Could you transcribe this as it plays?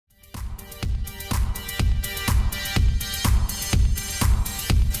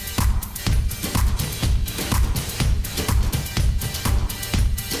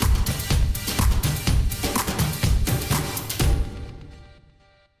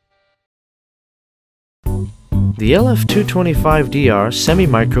The LF225DR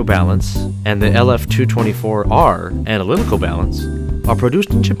Semi-Micro Balance and the LF224 R Analytical Balance are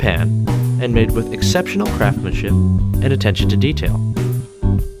produced in Japan and made with exceptional craftsmanship and attention to detail.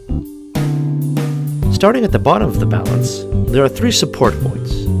 Starting at the bottom of the balance, there are 3 support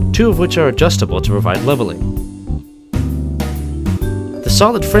points, 2 of which are adjustable to provide leveling. The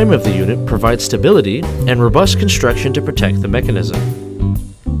solid frame of the unit provides stability and robust construction to protect the mechanism.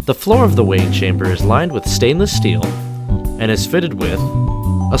 The floor of the weighing chamber is lined with stainless steel and is fitted with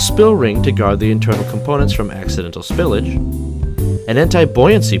a spill ring to guard the internal components from accidental spillage, an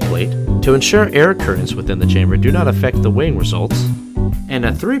anti-buoyancy plate to ensure air currents within the chamber do not affect the weighing results, and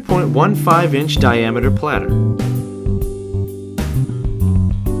a 3.15-inch diameter platter.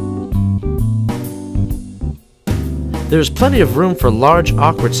 There is plenty of room for large,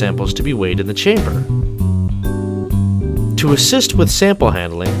 awkward samples to be weighed in the chamber. To assist with sample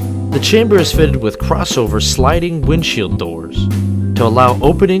handling, the chamber is fitted with crossover sliding windshield doors to allow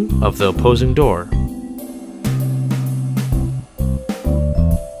opening of the opposing door.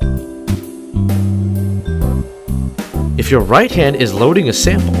 If your right hand is loading a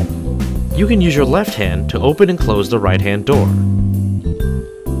sample, you can use your left hand to open and close the right-hand door.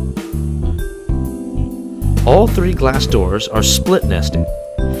 All 3 glass doors are split nested,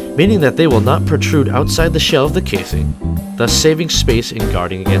 meaning that they will not protrude outside the shell of the casing, thus saving space and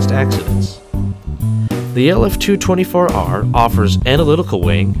guarding against accidents. The LF224R offers analytical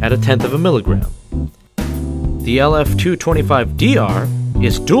weighing at 1/10 of a milligram. The LF225DR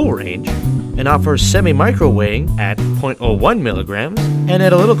is dual range and offers semi-micro weighing at 0.01 milligrams and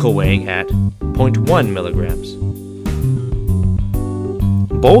analytical weighing at 0.1 milligrams.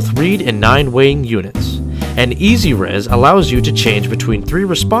 Both read in 9 weighing units, and EasyRes allows you to change between 3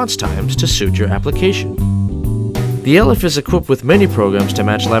 response times to suit your application. The LF is equipped with many programs to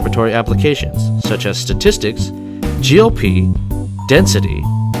match laboratory applications, such as statistics, GLP, density,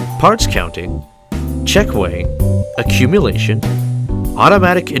 parts counting, Checkweghing, Accumulation,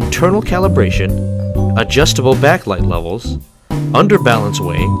 automatic internal calibration, adjustable backlight levels, underbalance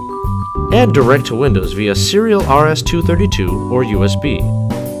weighing, and direct to Windows via serial RS-232 or USB.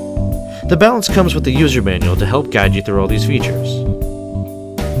 The balance comes with a user manual to help guide you through all these features.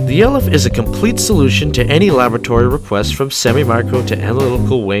 The LF is a complete solution to any laboratory request from semi-micro to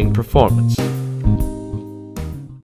analytical weighing performance.